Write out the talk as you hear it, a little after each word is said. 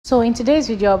So in today's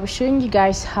video, I'll be showing you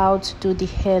guys how to do the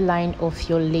hairline of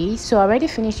your lace. So I already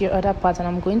finished your other part and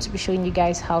I'm going to be showing you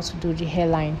guys how to do the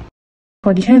hairline.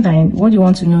 For the hairline, what you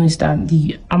want to know is that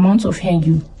the amount of hair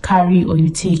you carry or you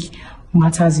take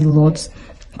matters a lot,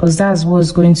 because that's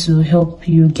what's going to help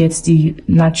you get the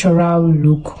natural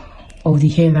look of the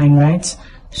hairline, right?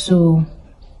 So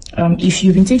if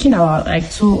you've been taking about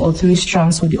like 2 or 3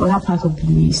 strands for the other part of the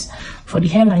lace, for the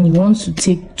hairline you want to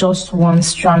take just 1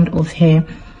 strand of hair,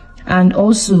 and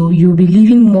also you'll be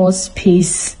leaving more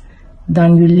space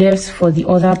than you left for the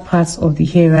other parts of the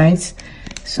hair, right?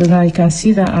 So now you can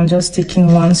see that I'm just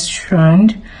taking 1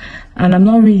 strand, and I'm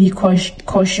not really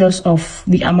cautious of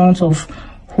the amount of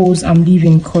holes I'm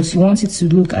leaving, because you want it to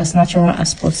look as natural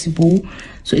as possible.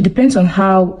 So it depends on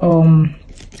how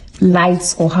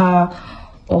light or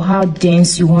how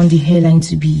dense you want the hairline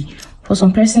to be. For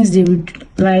some persons, they would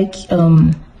like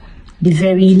the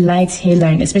very light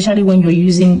hairline, especially when you're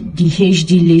using the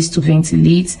HD lace to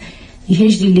ventilate. The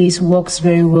HD lace works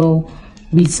very well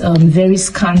with very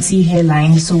scanty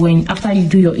hairline, so when after you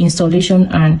do your installation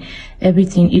and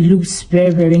everything, it looks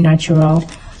very natural.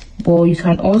 But you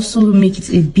can also make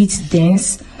it a bit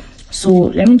dense. So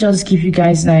let me just give you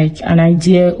guys like an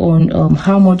idea on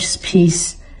how much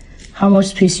space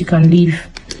you can leave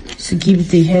to give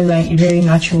the hairline a very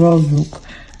natural look.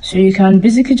 So you can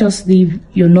basically just leave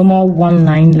your normal 1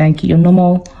 line, like your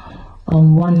normal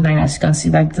 1 line. As you can see,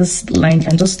 like this line, you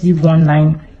can just leave 1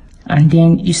 line, and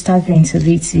then you start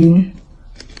ventilating.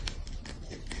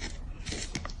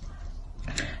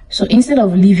 So instead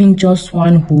of leaving just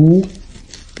 1 hole,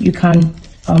 you can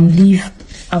leave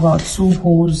about 2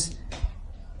 holes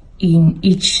in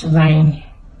each line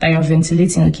that you're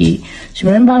ventilating. Okay, so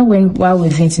remember while we're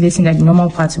ventilating like the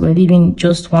normal part, we're leaving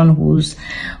just 1 holes,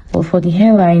 but for the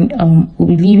hairline we'll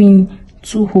be leaving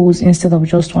 2 holes instead of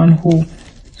just 1 hole.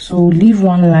 So leave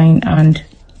 1 line and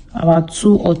about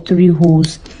 2 or 3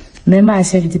 holes. Remember I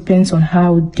said it depends on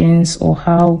how dense or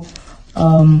how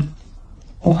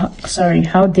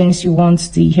dense you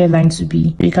want the hairline to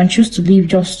be. You can choose to leave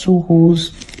just 2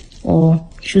 holes or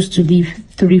choose to leave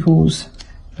 3 holes,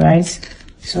 right?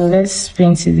 So let's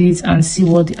ventilate and see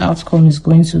what the outcome is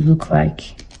going to look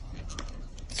like.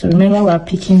 So remember, we're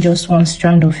picking just 1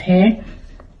 strand of hair,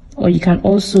 or you can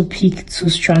also pick 2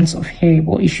 strands of hair,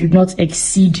 but you should not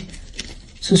exceed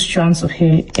 2 strands of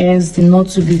hair, else the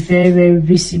knot will be very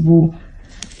visible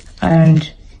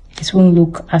and it won't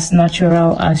look as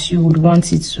natural as you would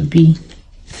want it to be.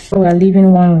 So we're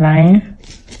leaving 1 line,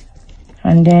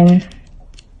 and then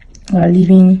we're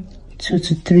leaving 2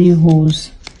 to 3 holes.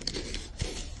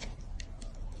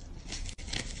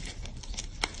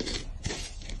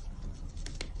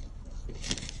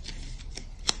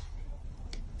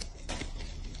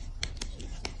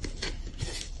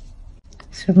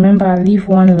 So remember, leave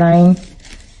 1 line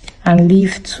and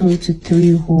leave 2 to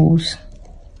 3 holes.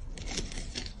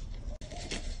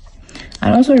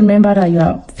 And also remember that you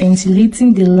are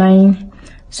ventilating the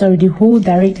hole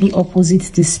directly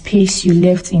opposite the space you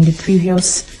left in the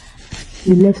previous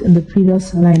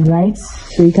line, right?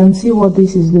 So you can see what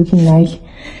this is looking like.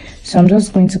 So I'm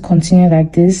just going to continue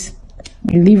like this.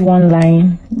 You leave 1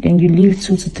 line, then you leave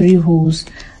 2 to 3 holes,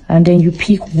 and then you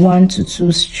pick 1 to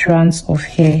 2 strands of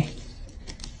hair.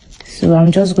 So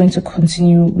I'm just going to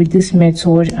continue with this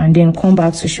method and then come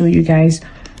back to show you guys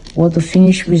what the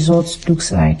finished result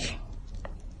looks like.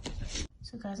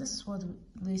 So guys, this is what the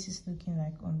lace is looking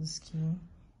like on the skin.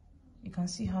 You can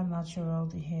see how natural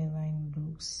the hairline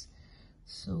looks.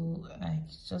 So like,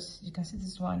 just you can see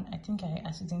this one, I think I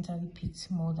accidentally picked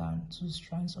more than 2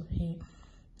 strands of hair.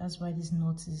 That's why this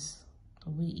knot is the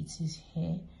way it is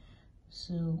here.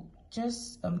 So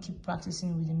just keep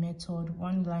practicing with the method.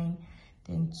 1 line,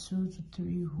 then 2 to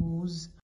 3 holes.